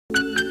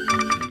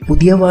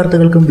പുതിയ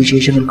വാർത്തകൾക്കും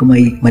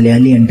വിശേഷങ്ങൾക്കുമായി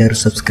മലയാളിയenter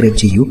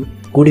സബ്സ്ക്രൈബ് ചെയ്യൂ.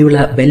 കൂടിയുള്ള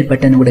ബെൽ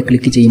ബട്ടൺ കൂടെ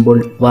ക്ലിക്ക് ചെയ്യുമ്പോൾ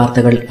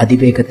വാർത്തകൾ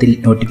അതിവേഗത്തിൽ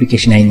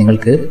നോട്ടിഫിക്കേഷനായി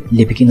നിങ്ങൾക്ക്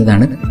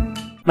ലഭിക്കുന്നതാണ്.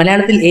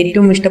 മലയാളത്തിൽ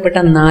ഏറ്റവും ഇഷ്ടപ്പെട്ട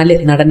 4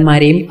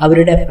 നടന്മാരെയും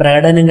അവരുടെ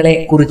പ്രകടനങ്ങളെ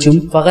കുറിച്ചും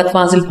ഫഹദ്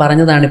ഫാസിൽ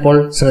പറഞ്ഞതാണിപ്പോൾ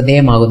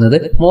ശ്രദ്ധേയമാകുന്നത്.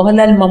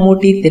 മോഹൻലാൽ,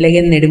 മമ്മൂട്ടി,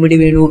 തിലകൻ, നെടുമുടി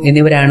വേണു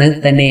എന്നിവരാണ്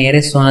തന്നെ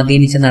ഏറെ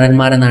സ്വാധീനിച്ച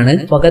നടന്മാരെന്നാണ്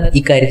ഫഹദ്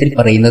ഇക്കാര്യത്തിൽ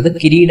പറയുന്നത്.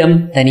 കിരീടം,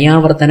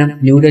 തനിയാവർത്തനം,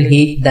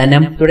 ന്യൂഡൽഹി,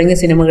 ധനം തുടങ്ങിയ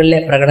സിനിമകളിലെ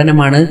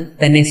പ്രകടനമാണ്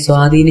തന്നെ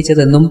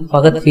സ്വാധീനിച്ചതെന്നും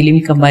ഫഹദ് ഫിലിം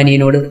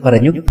കമ്പാനിയോട്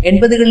പറഞ്ഞു.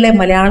 80കളിലെ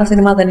മലയാള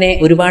സിനിമ തന്നെ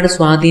ഒരുപാട്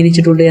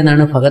സ്വാധീനിച്ചിട്ടുണ്ട്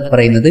എന്നാണ് ഫഹദ്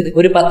പറയുന്നത്.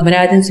 ഒരു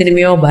പത്മരാജൻ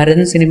സിനിമയോ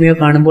ഭരതൻ സിനിമയോ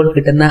കാണുമ്പോൾ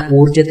കിട്ടുന്ന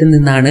ഊർജത്തിൽ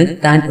നിന്നാണ്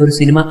താൻ ഒരു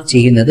സിനിമ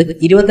ചെയ്യുന്നത്.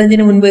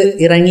 25 മുൻപ്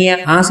ഇറങ്ങിയ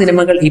ആ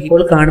സിനിമകൾ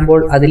ഇപ്പോൾ കാണുമ്പോൾ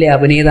അതിലെ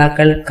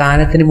അഭിനേതാക്കൾ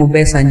കാലത്തിന്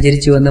മുമ്പേ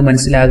സഞ്ചരിച്ചുവെന്ന്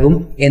മനസ്സിലാകും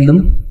എന്നും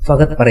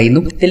ഫഹദ് പറയുന്നു.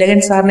 തിലകൻ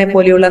സാറിനെ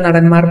പോലെയുള്ള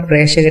നടന്മാർ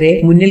പ്രേക്ഷകരെ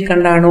മുന്നിൽ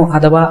കണ്ടാണോ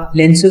അഥവാ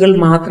ലെൻസുകൾ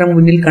മാത്രം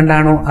മുന്നിൽ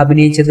കണ്ടാണോ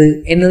അഭിനയിച്ചത്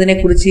എന്നതിനെ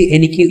കുറിച്ച്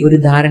എനിക്ക് ഒരു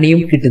ധാരണയും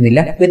കിട്ടുന്നില്ല.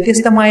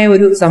 വ്യത്യസ്തമായ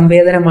ഒരു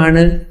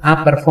സംവേദനമാണ് ആ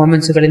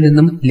പെർഫോമൻസുകളിൽ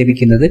നിന്നും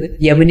ലഭിക്കുന്നത്.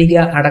 യവനിക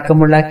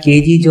അടക്കമുള്ള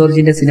KG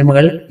ജോർജിന്റെ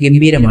സിനിമകൾ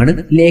ഗംഭീരമാണ്.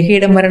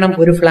 ലേഖയുടെ മരണം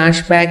ഒരു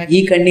ഫ്ലാഷ് ബാക്ക്,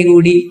 ഈ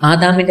കണ്ണികൂടി,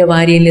 ആദാമിന്റെ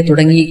വാരിയലിലെ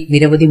തുടങ്ങി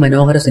നിരവധി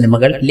മനോഹര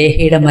സിനിമകൾ.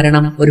 ലേഖയുടെ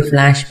മരണം ഒരു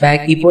ഫ്ലാഷ്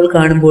ബാക്ക്. ഇപ്പോൾ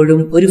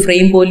കാണുമ്പോഴും ഒരു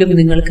ഫ്രെയിം പോലും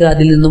നിങ്ങൾക്ക്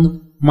അതിൽ നിന്നും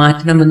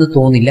മാറ്റണമെന്ന്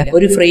തോന്നില്ല,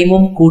 ഒരു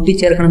ഫ്രെയിമും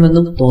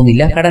കൂട്ടിച്ചേർക്കണമെന്നും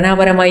തോന്നില്ല.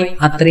 ഘടനാപരമായി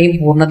അത്രയും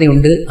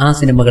പൂർണ്ണതയുണ്ട് ആ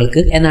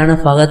സിനിമകൾക്ക് എന്നാണ്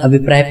ഫഹദ്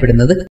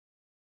അഭിപ്രായപ്പെടുന്നത്.